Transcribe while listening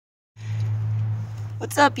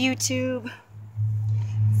What's up, YouTube?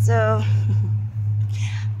 So,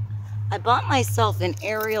 I bought myself an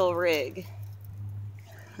aerial rig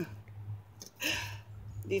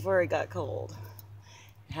before it got cold.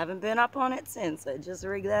 I haven't been up on it since. I just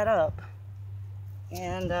rigged that up.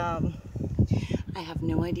 And I have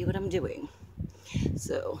no idea what I'm doing.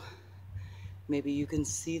 So, maybe you can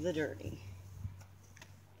see the journey.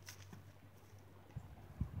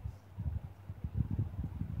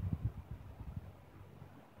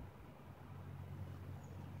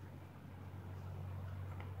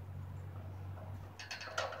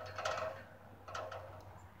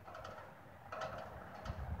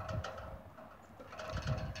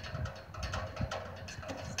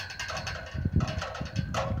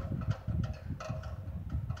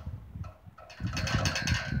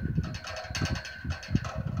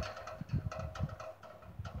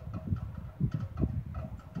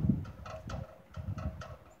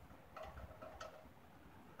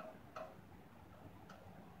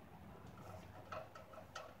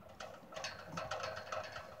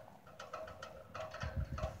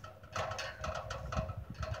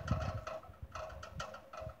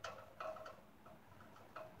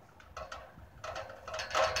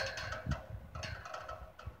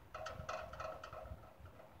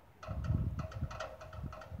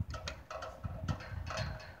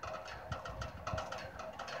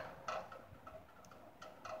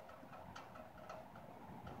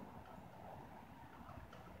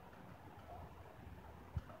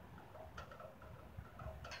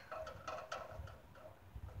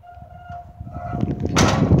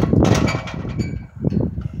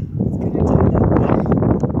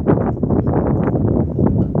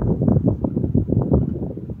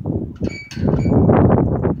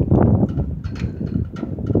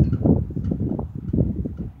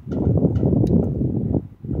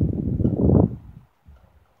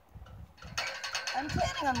 I'm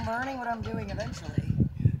planning on learning what I'm doing eventually.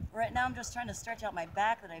 Right now I'm just trying to stretch out my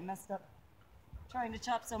back that I messed up trying to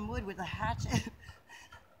chop some wood with a hatchet.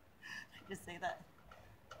 I just say that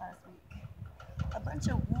last week. A bunch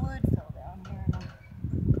of wood fell down here and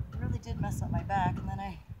I really did mess up my back, and then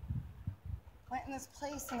I went in this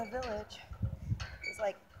place in the village. It was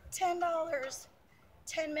like $10,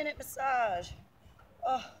 10-minute massage.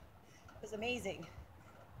 Oh, it was amazing.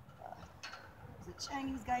 It was a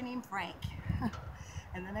Chinese guy named Frank.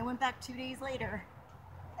 And then I went back 2 days later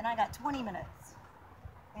and I got 20 minutes.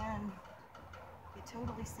 And it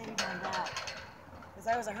totally saved my back because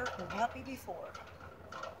I was a hurting puppy before.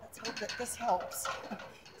 Let's hope that this helps.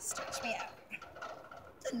 Stretch me out.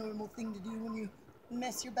 It's a normal thing to do when you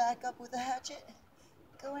mess your back up with a hatchet.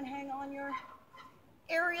 Go and hang on your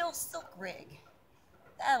aerial silk rig.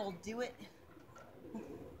 That'll do it.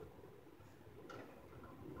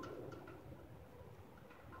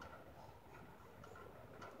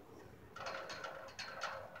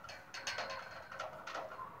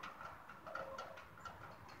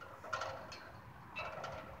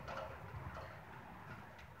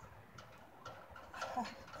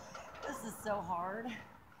 This is so hard.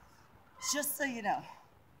 Just so you know,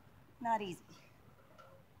 not easy.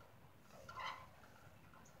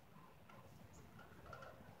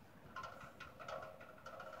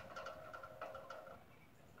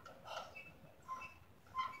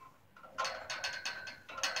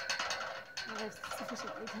 I've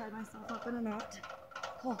sufficiently tied myself up in a knot.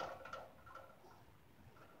 Oh.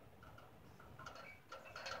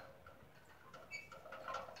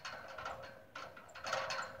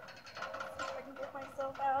 I can get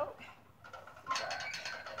myself out.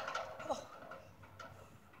 Oh.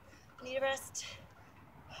 I need a rest.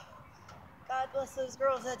 God bless those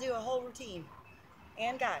girls that do a whole routine.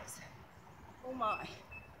 And guys. Oh my.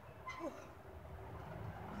 Whew.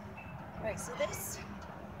 All right, so this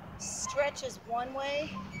stretches one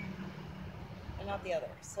way and not the other.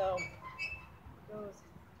 So it goes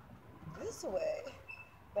this way,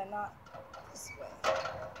 but not this way.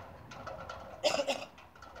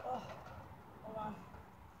 Oh, hold on.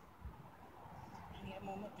 I need a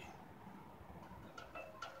moment.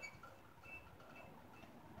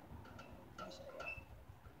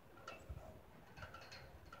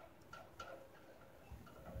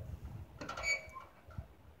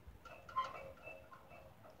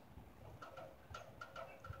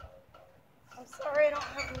 I'm sorry I don't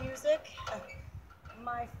have music.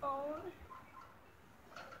 My phone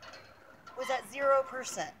was at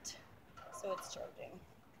 0%, so it's charging.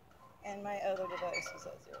 And my other device was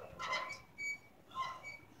at 0%.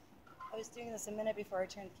 I was doing this a minute before I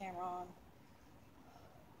turned the camera on.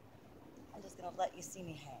 I'm just gonna let you see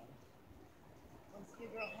me hang. Want to see a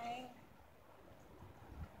girl hang?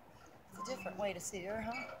 It's a different way to see her,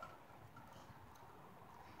 huh?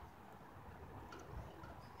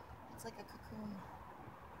 Looks like a cocoon.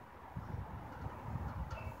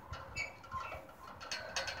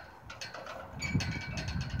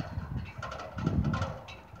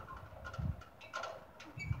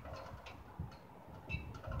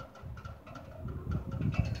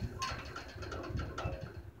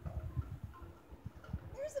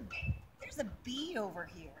 There's a bee over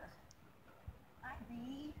here. Hi,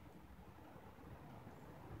 bee.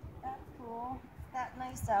 That's cool. It's that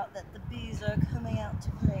nice out that the bees are coming out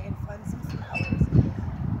to play and find some flowers.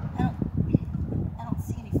 I don't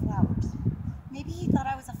see any flowers. Maybe he thought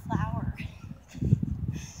I was a flower.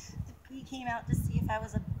 The bee came out to see if I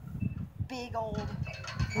was a big old,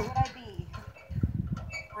 what would I be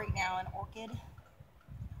right now, an orchid?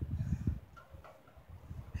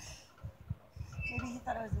 Maybe he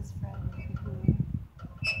thought I was his friend.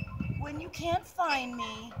 When you can't find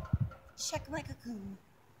me, check my cocoon.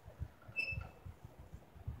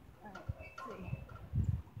 All right, let's see.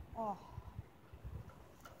 Oh.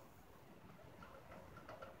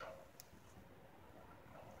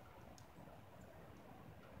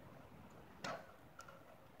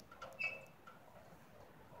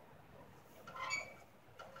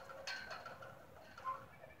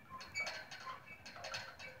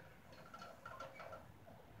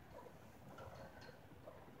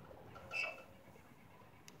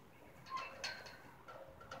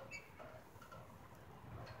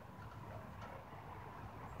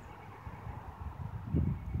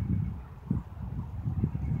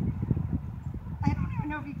 I don't even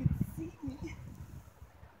know if you can see me.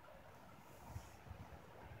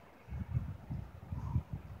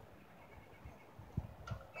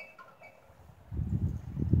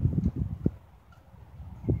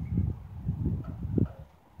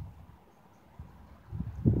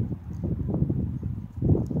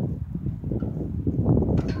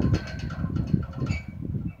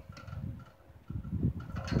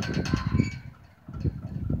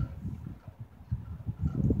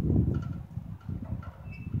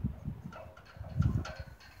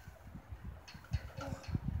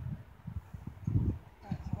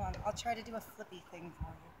 Hold on, I'll try to do a flippy thing for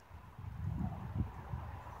you.